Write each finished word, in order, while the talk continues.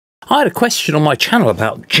I had a question on my channel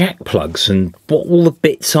about jack plugs and what all the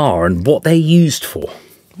bits are and what they're used for.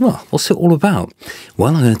 Well, what's it all about?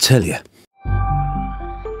 Well, I'm going to tell you.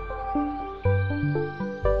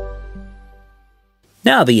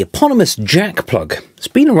 Now, the eponymous jack plug has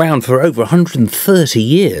been around for over 130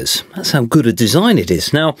 years. That's how good a design it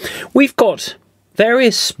is. Now, we've got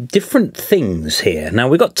various different things here. Now,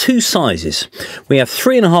 we've got two sizes. We have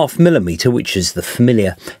 3.5mm, which is the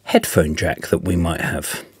familiar headphone jack that we might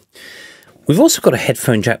have. We've also got a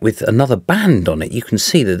headphone jack with another band on it. You can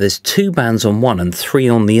see that there's 2 bands on one and 3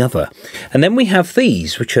 on the other. And then we have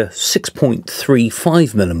these, which are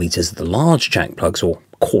 6.35mm, the large jack plugs, or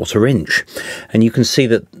 1/4 inch. And you can see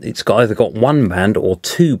that it's either got 1 band or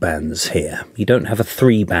 2 bands here. You don't have a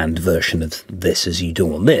 3-band version of this as you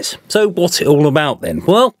do on this. So what's it all about then?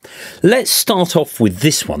 Well, let's start off with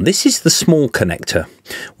this one. This is the small connector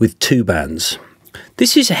with 2 bands.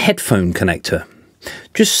 This is a headphone connector.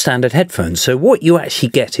 Just standard headphones. So what you actually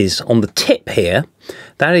get is on the tip here,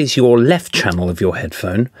 that is your left channel of your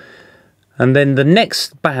headphone. And then the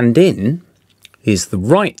next band in is the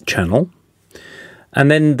right channel.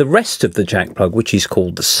 And then the rest of the jack plug, which is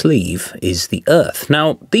called the sleeve, is the earth.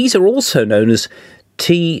 Now, these are also known as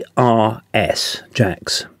TRRS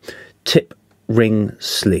jacks, tip ring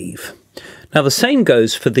sleeve. Now, the same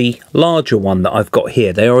goes for the larger one that I've got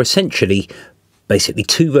here. They are essentially basically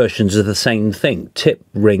 2 versions of the same thing, tip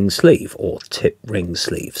ring sleeve or tip ring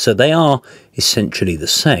sleeve. So they are essentially the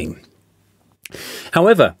same.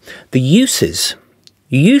 However, the uses,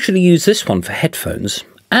 you usually use this one for headphones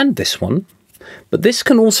and this one, but this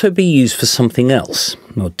can also be used for something else,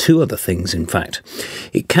 or 2 other things in fact.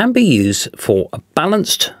 It can be used for a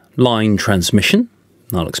balanced line transmission,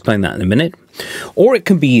 I'll explain that in a minute, or it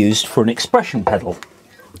can be used for an expression pedal.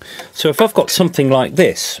 So if I've got something like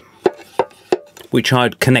this, which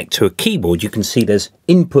I'd connect to a keyboard, you can see there's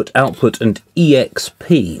input, output, and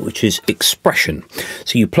EXP, which is expression.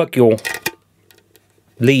 So you plug your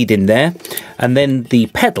lead in there, and then the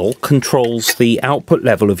pedal controls the output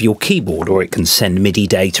level of your keyboard, or it can send MIDI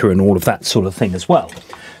data and all of that sort of thing as well.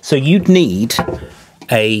 So you'd need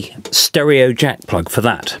a stereo jack plug for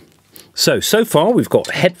that. So far we've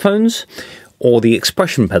got headphones or the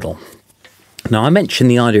expression pedal. Now, I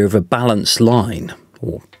mentioned the idea of a balanced line,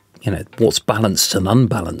 or you know, what's balanced and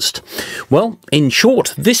unbalanced? Well, in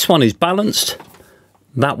short, this one is balanced,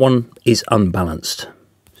 that one is unbalanced.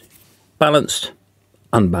 Balanced,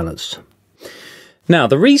 unbalanced. Now,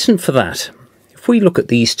 the reason for that, if we look at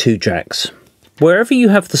these 2 jacks, wherever you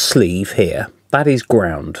have the sleeve here, that is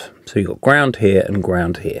ground. So you've got ground here and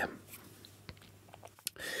ground here.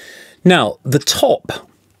 Now, the top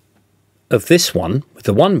of this one, with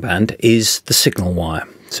the 1 band, is the signal wire.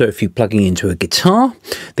 So if you're plugging into a guitar,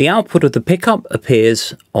 the output of the pickup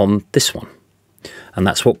appears on this one. And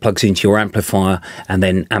that's what plugs into your amplifier and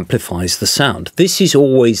then amplifies the sound. This is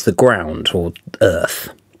always the ground, or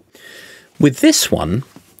earth. With this one,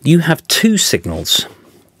 you have 2 signals.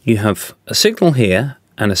 You have a signal here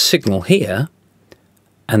and a signal here,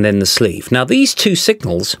 and then the sleeve. Now, these 2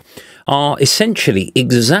 signals are essentially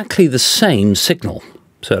exactly the same signal.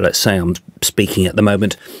 So let's say I'm speaking at the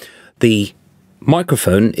moment. The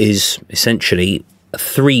microphone is essentially a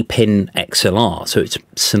 3-pin XLR, so it's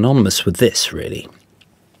synonymous with this, really.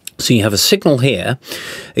 So you have a signal here,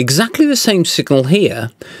 exactly the same signal here,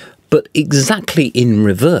 but exactly in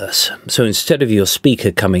reverse. So instead of your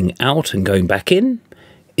speaker coming out and going back in,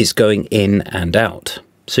 it's going in and out.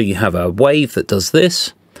 So you have a wave that does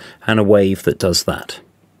this and a wave that does that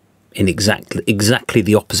in exactly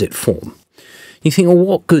the opposite form. You think, well,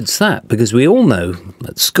 what good's that? Because we all know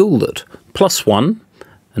at school that +1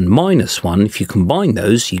 and -1, if you combine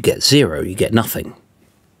those, you get 0, you get nothing.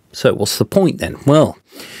 So what's the point then? Well,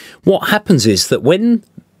 what happens is that when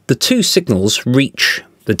the 2 signals reach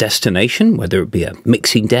the destination, whether it be a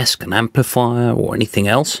mixing desk, an amplifier, or anything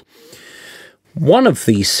else, one of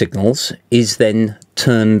these signals is then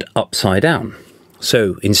turned upside down.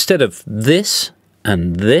 So instead of this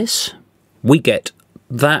and this, we get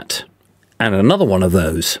that and another one of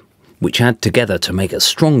those, which add together to make a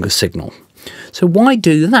stronger signal. So why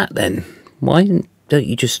do that then? Why don't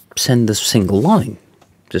you just send the single line?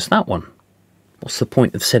 Just that one. What's the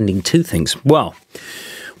point of sending 2 things? Well,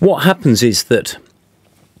 what happens is that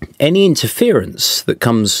any interference that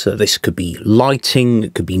comes, this could be lighting,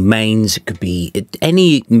 it could be mains, it could be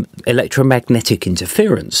any electromagnetic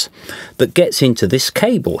interference that gets into this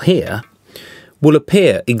cable here, will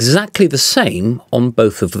appear exactly the same on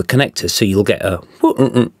both of the connectors. So you'll get a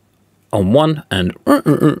on one and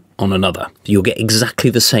on another. You'll get exactly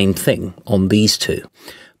the same thing on these 2.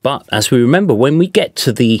 But as we remember, when we get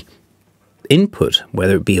to the input,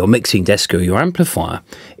 whether it be your mixing desk or your amplifier,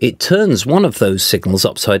 it turns one of those signals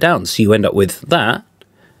upside down. So you end up with that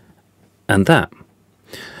and that.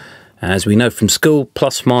 As we know from school,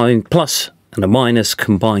 plus and a minus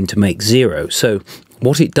combine to make 0. So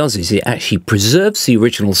what it does is it actually preserves the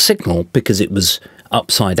original signal because it was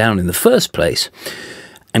upside down in the first place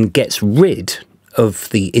and gets rid of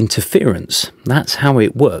the interference. That's how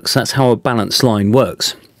it works. That's how a balanced line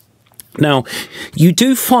works. Now, you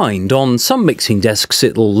do find on some mixing desks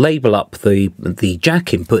it'll label up the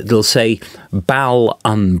jack input. It'll say bal,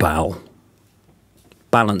 unbal,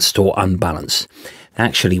 balanced or unbalanced.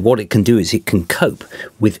 Actually, what it can do is it can cope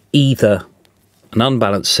with either an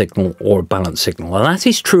unbalanced signal or a balanced signal. And that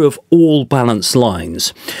is true of all balanced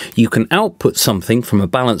lines. You can output something from a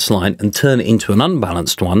balanced line and turn it into an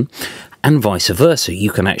unbalanced one, and vice versa.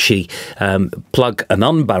 You can actually plug an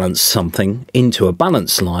unbalanced something into a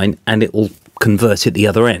balanced line and it will convert it the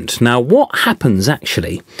other end. Now, what happens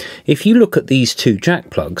actually, if you look at these two jack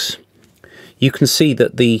plugs, you can see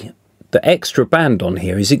that the extra band on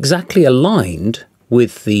here is exactly aligned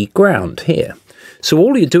with the ground here. So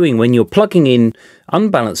all you're doing when you're plugging in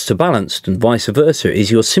unbalanced to balanced and vice versa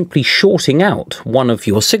is you're simply shorting out one of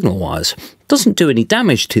your signal wires. It doesn't do any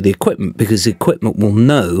damage to the equipment because the equipment will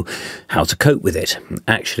know how to cope with it.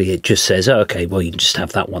 Actually, it just says, oh, okay, well, you can just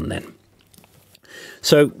have that one then.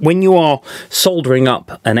 So when you are soldering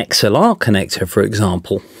up an XLR connector, for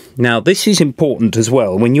example, now this is important as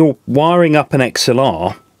well. When you're wiring up an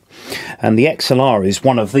XLR, and the XLR is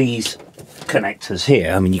one of these connectors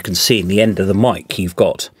here. I mean, you can see in the end of the mic you've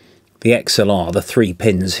got the XLR, the 3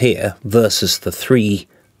 pins here versus the 3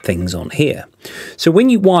 things on here. So when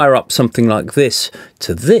you wire up something like this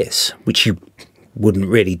to this, which you wouldn't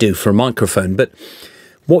really do for a microphone, but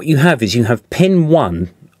what you have is you have pin 1.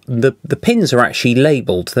 The pins are actually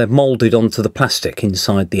labelled. They're moulded onto the plastic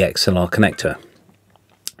inside the XLR connector.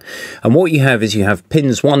 And what you have is you have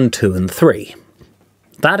pins 1, 2 and 3.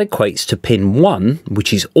 That equates to pin 1,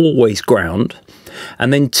 which is always ground,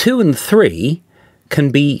 and then 2 and 3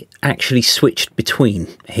 can be actually switched between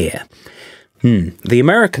here. The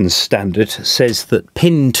American standard says that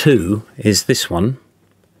pin 2 is this one,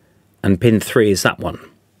 and pin 3 is that one,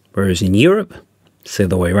 whereas in Europe, it's the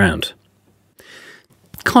other way around.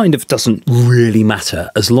 Kind of doesn't really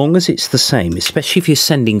matter as long as it's the same, especially if you're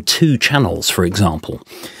sending 2 channels, for example.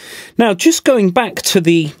 Now, just going back to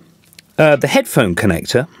the headphone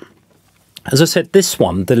connector, as I said, this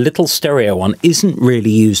one, the little stereo one, isn't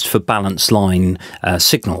really used for balanced line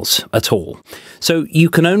signals at all. So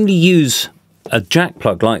you can only use a jack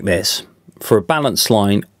plug like this for a balanced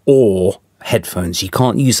line or headphones. You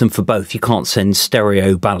can't use them for both. You can't send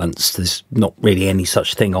stereo balanced. There's not really any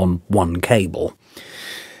such thing on one cable.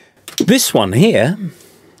 This one here,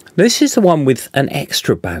 this is the one with an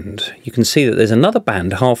extra band. You can see that there's another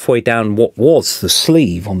band halfway down what was the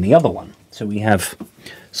sleeve on the other one. So we have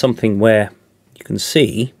something where you can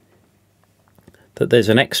see that there's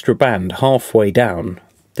an extra band halfway down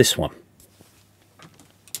this one.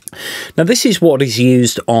 Now this is what is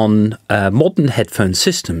used on modern headphone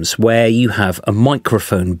systems where you have a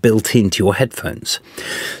microphone built into your headphones.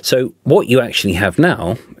 So what you actually have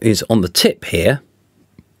now is on the tip here,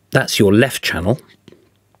 that's your left channel.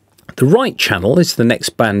 The right channel is the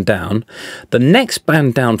next band down. The next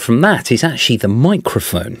band down from that is actually the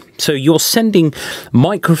microphone. So you're sending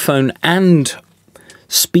microphone and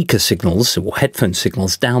speaker signals or headphone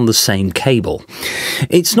signals down the same cable.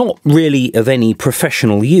 It's not really of any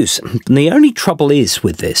professional use. And the only trouble is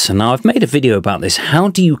with this, and I've made a video about this, how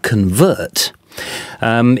do you convert?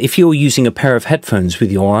 If you're using a pair of headphones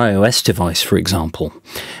with your iOS device, for example,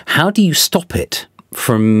 how do you stop it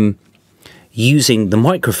from using the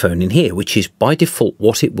microphone in here, which is by default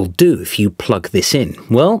what it will do if you plug this in?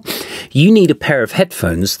 Well, you need a pair of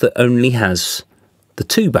headphones that only has the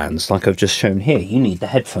 2 bands, like I've just shown here. You need the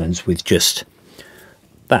headphones with just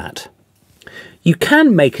that. You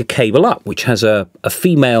can make a cable up, which has a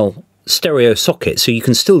female stereo socket, so you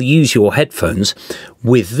can still use your headphones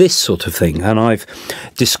with this sort of thing. And I've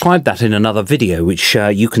described that in another video, which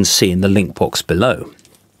you can see in the link box below.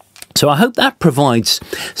 So I hope that provides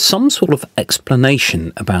some sort of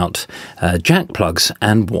explanation about jack plugs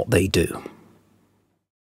and what they do.